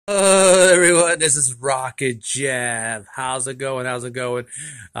everyone, this is Rocket Jab. How's it going? How's it going?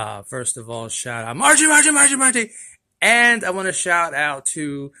 First of all, shout out Margie. And I want to shout out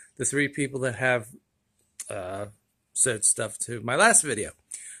to the 3 people that have said stuff to my last video.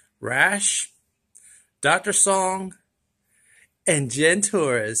 Rash, Dr.Song, and Jhen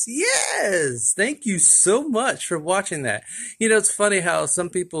Torres. Yes! Thank you so much for watching that. You know, it's funny how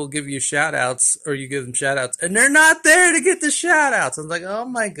some people give you shout outs, or you give them shout outs, and they're not there to get the shout outs. I'm like, oh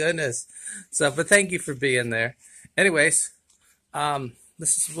my goodness. So, but thank you for being there. Anyways,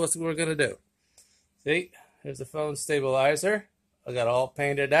 this is what we're going to do. See, here's the phone stabilizer. I got it all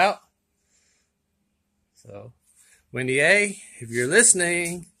painted out. So, Wendy A, if you're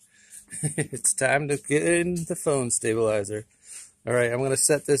listening, it's time to get in the phone stabilizer. All right, I'm going to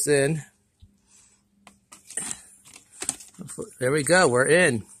set this in. There we go. We're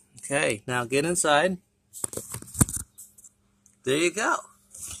in. Okay, now get inside. There you go.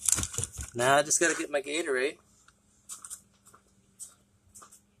 Now I just got to get my Gatorade.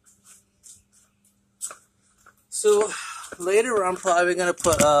 So later I'm probably going to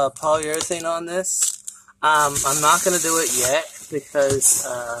put polyurethane on this. I'm not going to do it yet because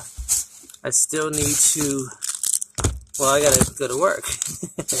I still need to... Well, I gotta go to work.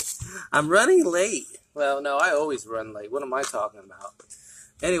 I'm running late. Well, no, I always run late. What am I talking about?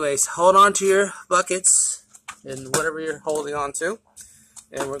 Anyways, hold on to your buckets and whatever you're holding on to,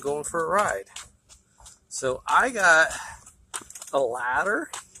 and we're going for a ride. So I got a ladder,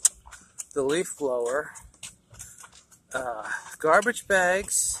 the leaf blower, garbage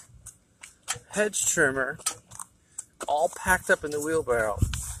bags, hedge trimmer, all packed up in the wheelbarrow.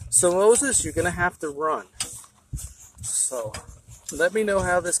 So Moses, you're gonna have to run. So, let me know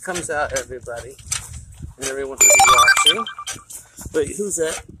how this comes out, everybody, and everyone who's watching. Wait, who's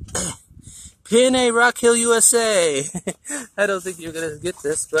that? Pinay Rock Hill, USA. I don't think you're going to get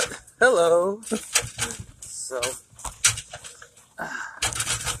this, but hello. So,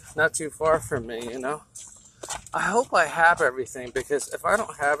 not too far from me, you know. I hope I have everything, because if I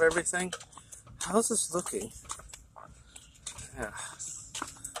don't have everything, how's this looking? Yeah.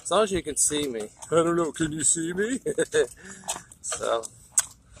 As long as you can see me. I don't know, can you see me? So,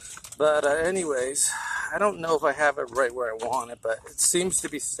 but anyways, I don't know if I have it right where I want it, but it seems to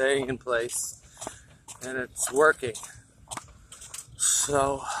be staying in place, and it's working.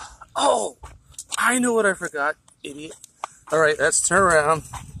 So, oh, I know what I forgot, idiot. All right, let's turn around.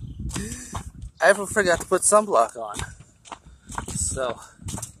 I forgot to put sunblock on. So,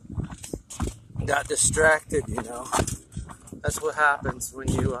 got distracted, you know. That's what happens when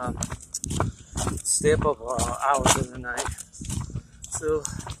you stay up hours in the night. So,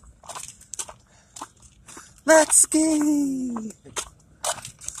 Lethskie!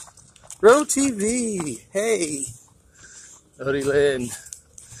 Row TV! Hey! Lynn.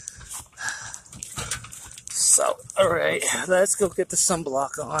 So, alright, let's go get the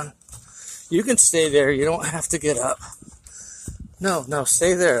sunblock on. You can stay there, you don't have to get up. No,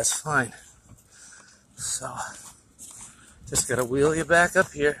 stay there, it's fine. So... just gotta wheel you back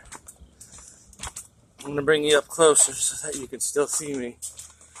up here. I'm gonna bring you up closer so that you can still see me.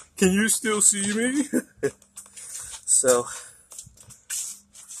 Can you still see me? So,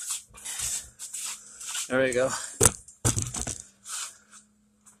 there we go.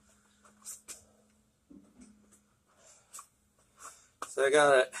 So I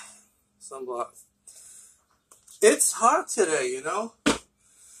got it. Sunblock. It's hot today, you know?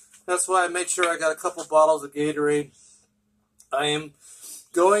 That's why I made sure I got a couple bottles of Gatorade. I am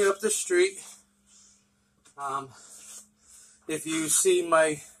going up the street. If you see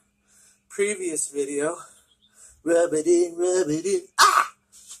my previous video, rub it in. Ah!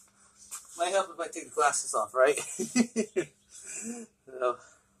 Might help if I take the glasses off, right? So,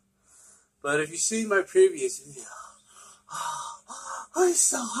 but if you see my previous video, oh, it's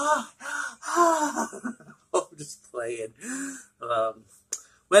so hot. Oh, I'm just playing.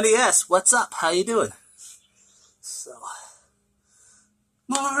 Wendy S, what's up? How you doing? So...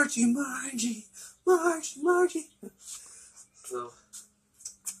 Margie. So,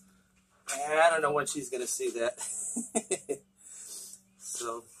 I don't know when she's going to see that.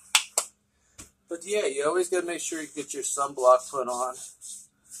 So, but yeah, you always got to make sure you get your sunblock put on.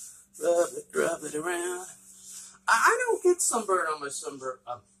 Rub it around. I don't get sunburn on my sunburn.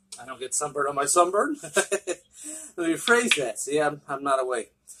 I don't get sunburn on my sunburn. Let me rephrase that. See, I'm not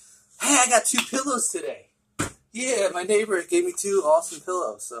awake. Hey, I got 2 pillows today. Yeah, my neighbor gave me 2 awesome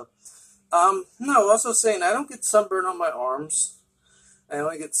pillows. So, no, also saying I don't get sunburn on my arms. I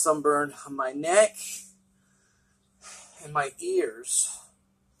only get sunburn on my neck and my ears.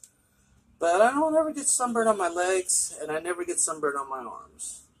 But I don't ever get sunburn on my legs, and I never get sunburn on my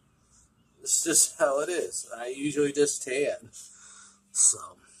arms. It's just how it is. I usually just tan. So,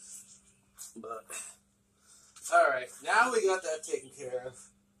 but, alright, now we got that taken care of.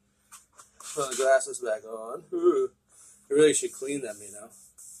 Put the glasses back on. Ooh, I really should clean them, you know.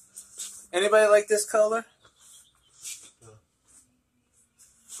 Anybody like this color?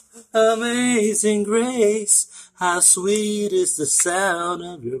 Amazing grace, how sweet is the sound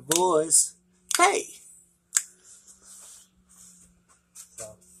of your voice. Hey!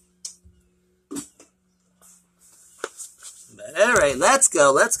 Alright, let's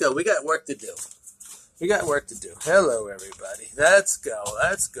go, let's go. We got work to do. We got work to do. Hello, everybody. Let's go,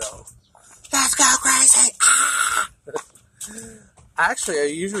 let's go. Let's go crazy! Ah! Actually, I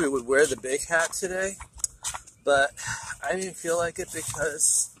usually would wear the big hat today, but I didn't feel like it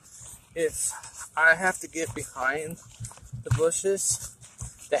because if I have to get behind the bushes,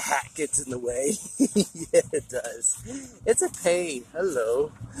 the hat gets in the way. Yeah, it does. It's a pain.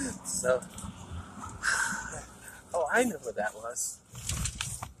 Hello. So, oh, I know what that was.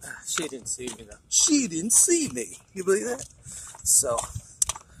 She didn't see me, though. She didn't see me. You believe that? So,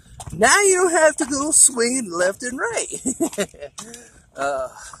 now you don't have to go swinging left and right.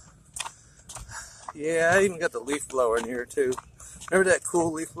 Yeah, I even got the leaf blower in here, too. Remember that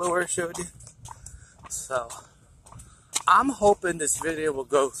cool leaf blower I showed you? So, I'm hoping this video will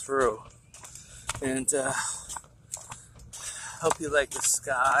go through. And, hope you like the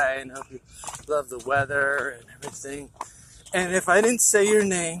sky and hope you love the weather and everything. And if I didn't say your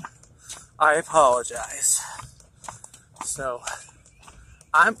name, I apologize. So,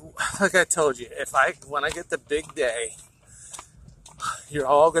 like I told you, when I get the big day, you're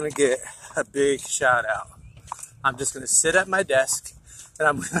all going to get a big shout out. I'm just going to sit at my desk and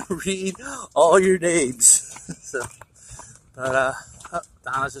I'm going to read all your names. So, but,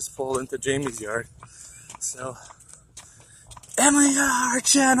 Donna's just pulled into Jamie's yard. So, LEC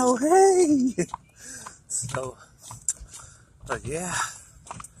Channel, hey! So, but yeah,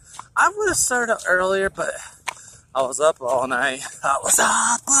 I would have started earlier, but I was up all night.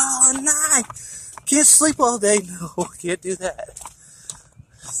 Can't sleep all day. No, can't do that.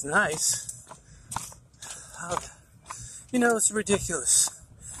 It's nice. You know, it's ridiculous.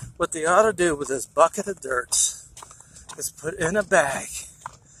 What they ought to do with this bucket of dirt is put in a bag,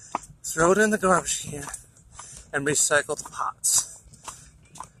 throw it in the garbage can, and recycle the pots.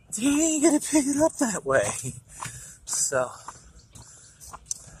 They ain't gonna pick it up that way. So,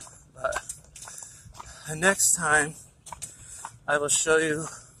 but the next time I will show you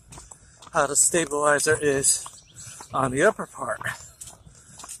how the stabilizer is on the upper part.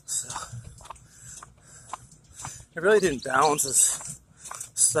 So, it really didn't balance this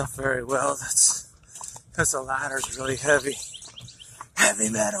stuff very well. That's because the ladder's really heavy. Heavy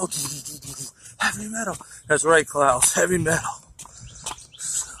metal. Heavy metal. That's right, Klaus. Heavy metal.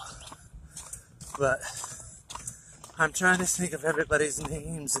 So, but I'm trying to think of everybody's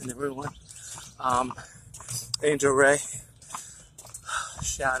names and everyone. Angel Ray,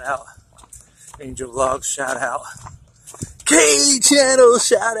 shout out. Angel Vlogs, shout out. Kade Channel,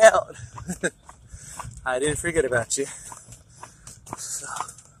 shout out. I didn't forget about you. So,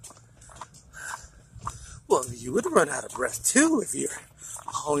 well, you would run out of breath too if you're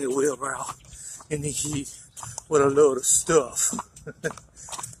hauling a wheelbarrow in the heat with a load of stuff.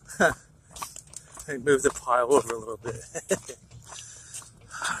 I moved the pile over a little bit.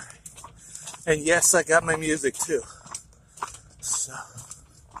 And yes, I got my music too. So,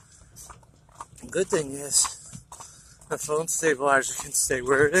 the good thing is, the phone stabilizer can stay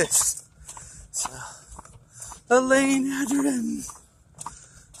where it is. So, ADNARIM.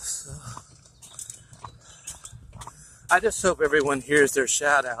 So, I just hope everyone hears their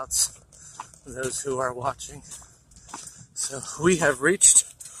shout outs, those who are watching. So, we have reached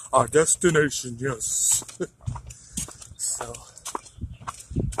our destination, yes. So,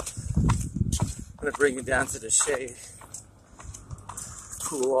 I'm going to bring you down to the shade,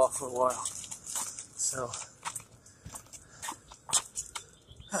 cool off for a while. So,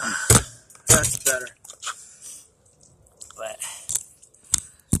 that's better. But,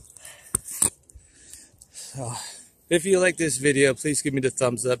 so, if you like this video, please give me the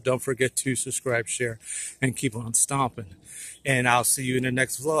thumbs up. Don't forget to subscribe, share, and keep on stomping. And I'll see you in the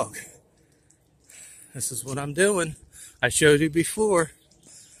next vlog. This is what I'm doing. I showed you before.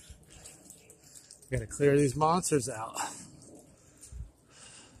 Gotta clear these monsters out.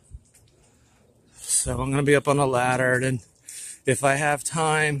 So I'm gonna be up on a ladder, and if I have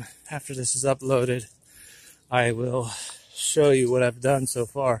time after this is uploaded, I will show you what I've done so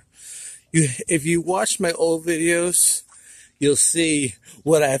far. If you watch my old videos, you'll see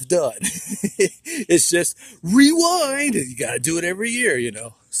what I've done. It's just rewind, and you gotta do it every year, you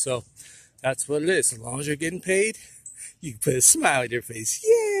know. So That's what it is. As long as you're getting paid, you can put a smile on your face.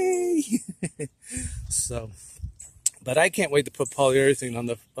 Yay! So, but I can't wait to put polyurethane on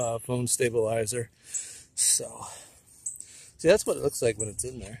the phone stabilizer. So, see, that's what it looks like when it's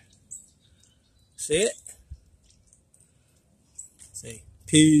in there. See it? See,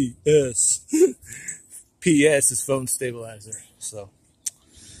 P.S. P.S. is phone stabilizer. So,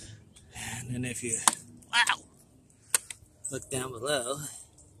 and then if you, wow, look down below,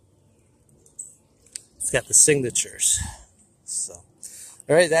 it's got the signatures. So,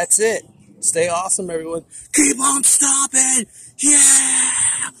 all right, that's it. Stay awesome, everyone. Keep on stomping.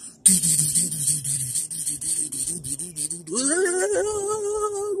 Yeah.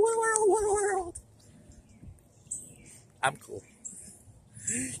 World. I'm cool.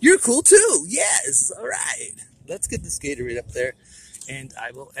 You're cool too. Yes. All right. Let's get this Gatorade up there, and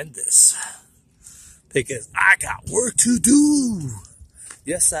I will end this because I got work to do.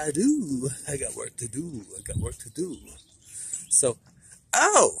 Yes, I do. I got work to do. I got work to do. So,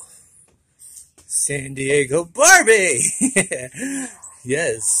 oh, San Diego Barbie.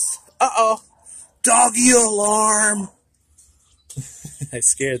 Yes. Uh-oh. Doggy alarm. I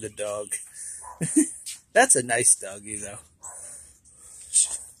scared the dog. That's a nice doggy, though.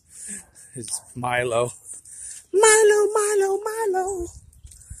 It's Milo. Milo.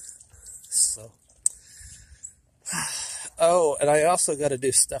 So. Oh, and I also got to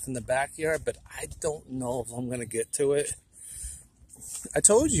do stuff in the backyard, but I don't know if I'm going to get to it. I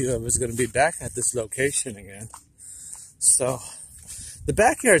told you I was going to be back at this location again. So, the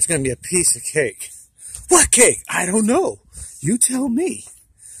backyard's going to be a piece of cake. What cake? I don't know. You tell me.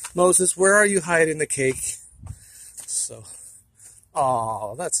 Moses, where are you hiding the cake? So,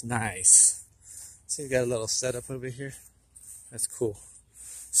 oh, that's nice. So you got a little setup over here. That's cool.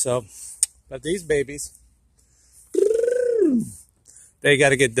 So, but these babies, they got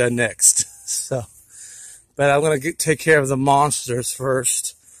to get done next. So, but I'm going to take care of the monsters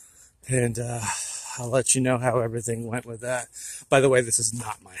first. And I'll let you know how everything went with that. By the way, this is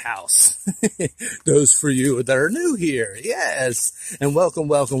not my house. Those for you that are new here. Yes. And welcome.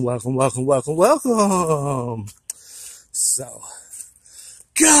 So,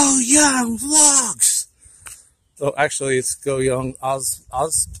 Go Young Vlogs. Oh, actually, it's Go Young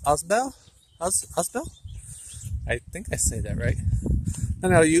Osbel? I think I say that right. I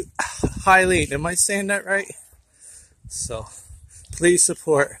know you, Eileen, am I saying that right? So, please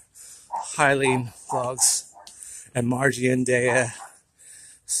support Eileen Vlogs and Margie Andaya.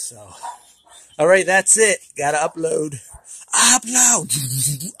 So, alright, that's it. Gotta upload.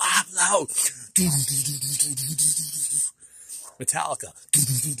 Metallica.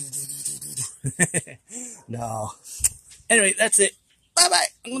 No. Anyway, that's it. Bye-bye.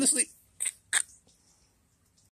 I'm gonna sleep.